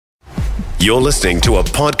You're listening to a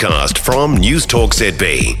podcast from News Talk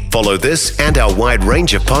ZB. Follow this and our wide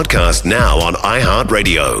range of podcasts now on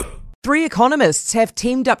iHeartRadio. 3 economists have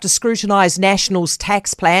teamed up to scrutinise National's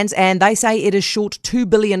tax plans, and they say it is short $2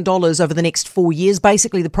 billion over the next 4 years.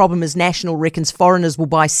 Basically, the problem is National reckons foreigners will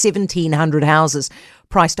buy 1,700 houses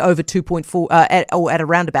priced over 2.4, at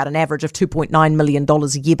around about an average of $2.9 million a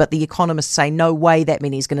year. But the economists say no way that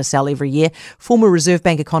many is going to sell every year. Former Reserve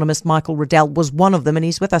Bank economist Michael Reddell was one of them, and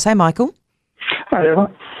he's with us. Hey, Michael. Hi,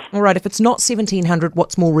 Eva. All right, if it's not 1,700,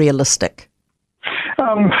 what's more realistic?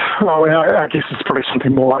 I guess it's probably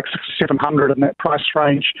something more like 600-700 in that price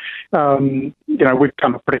range. We've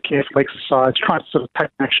done a pretty careful exercise trying to sort of take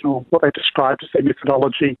National, what they described as their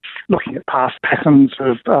methodology, looking at past patterns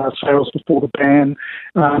of sales before the ban,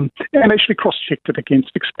 and actually cross-checked it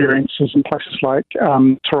against experiences in places like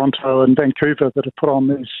Toronto and Vancouver that have put on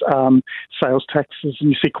these sales taxes, and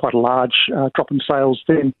you see quite a large drop in sales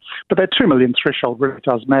then. But that 2 million threshold really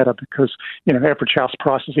does matter because, average house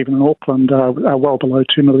prices, even in Auckland, are well below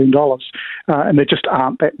 $2 million, and there just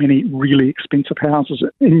aren't that many really expensive houses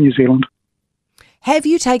in New Zealand. Have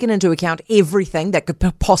you taken into account everything that could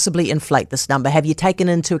possibly inflate this number? Have you taken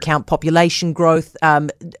into account population growth,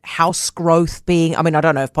 house growth being, I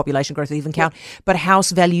don't know if population growth will even count, but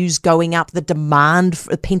house values going up, the demand,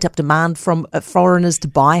 pent-up demand from foreigners to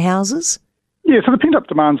buy houses? Yeah, so the pent-up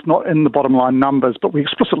demand's not in the bottom line numbers, but we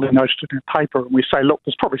explicitly noted it in our paper, and we say, look,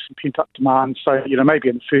 there's probably some pent-up demand, so, maybe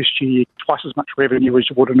in the first year, twice as much revenue as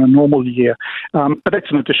you would in a normal year, but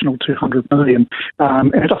that's an additional 200 million,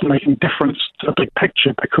 and it doesn't make any difference to the big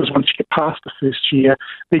picture, because once you get past the first year,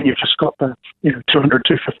 then you've just got the, 200,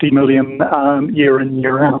 250 million year in,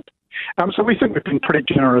 year out. So we think we've been pretty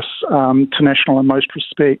generous to National in most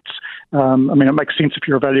respects. It makes sense if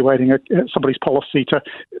you're evaluating somebody's policy to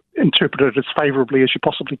interpret it as favourably as you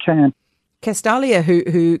possibly can. Castalia,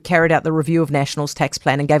 who carried out the review of National's tax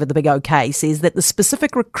plan and gave it the big OK, says that the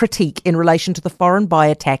specific critique in relation to the foreign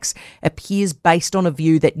buyer tax appears based on a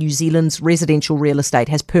view that New Zealand's residential real estate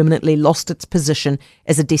has permanently lost its position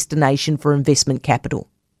as a destination for investment capital.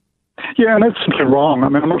 Yeah, and that's simply wrong.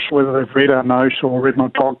 I'm not sure whether they've read our note or read my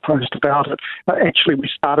blog post about it. Actually, we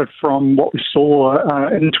started from what we saw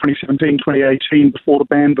in 2017, 2018, before the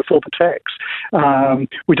ban, before the tax.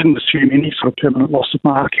 We didn't assume any sort of permanent loss of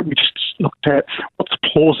market. We just looked at what's a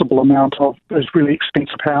plausible amount of those really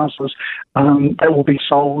expensive houses that will be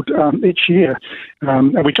sold each year.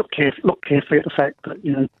 And we looked carefully at the fact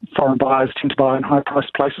that, foreign buyers tend to buy in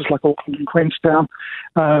high-priced places like Auckland and Queenstown.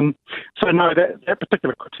 So no, that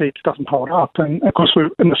particular critique doesn't hold up. And of course, we're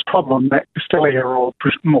in this problem that Castalia, or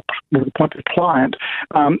more the point of the client,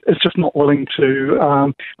 is just not willing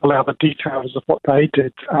to allow the details of what they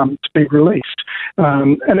did to be released.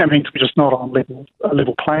 And that means we're just not on a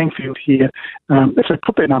level playing field here. If they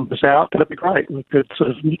put their numbers out, that'd be great. We could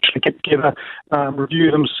sort of mutually get together,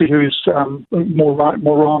 review them, see who's more right,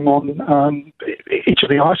 more wrong on each of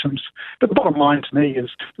the items. But the bottom line to me is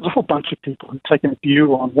there's a whole bunch of people who've taken a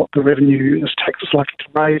view on what the revenue this tax is likely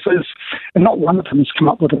to raise is, and not one of them has come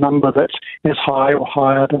up with a number that's as high or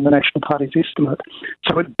higher than the National Party's estimate.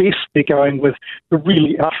 So at best they're going with the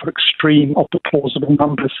really utter extreme of the plausible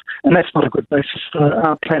numbers, and that's not a good basis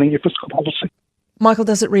for planning your fiscal policy. Michael,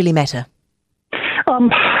 does it really matter?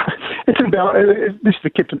 It's about, this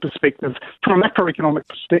is kept in perspective. From a macroeconomic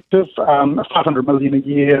perspective, 500 million a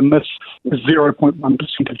year, and this is 0.1%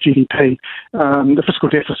 of GDP. The fiscal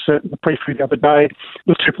deficit in the briefing the other day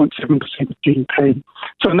was 2.7% of GDP.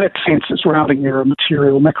 So in that sense, it's rounding error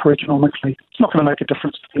material macroeconomically. It's not going to make a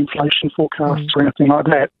difference to the inflation forecasts or anything like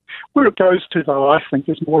that. Where it goes to, though, I think,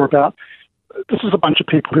 is more about this is a bunch of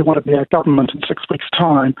people who want to be our government in 6 weeks'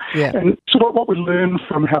 time. Yeah. And so what we learn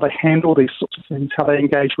from how they handle these sorts of things, how they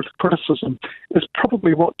engage with criticism, is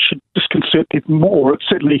probably what should disconcert people more. It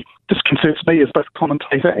certainly disconcerts me as both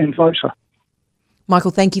commentator and voter.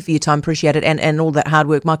 Michael, thank you for your time. Appreciate it. And all that hard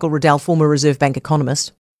work. Michael Reddell, former Reserve Bank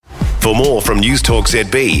economist. For more from News Talk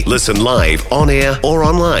ZB, listen live, on air or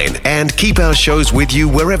online, and keep our shows with you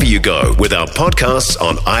wherever you go with our podcasts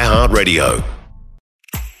on iHeartRadio.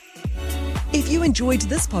 If you enjoyed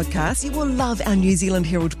this podcast, you will love our New Zealand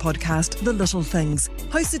Herald podcast, The Little Things,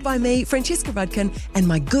 hosted by me, Francesca Rudkin, and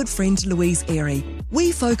my good friend Louise Airy.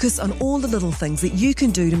 We focus on all the little things that you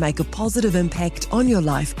can do to make a positive impact on your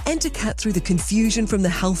life and to cut through the confusion from the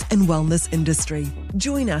health and wellness industry.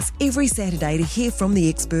 Join us every Saturday to hear from the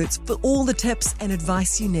experts for all the tips and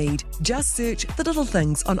advice you need. Just search The Little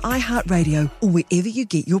Things on iHeartRadio or wherever you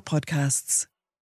get your podcasts.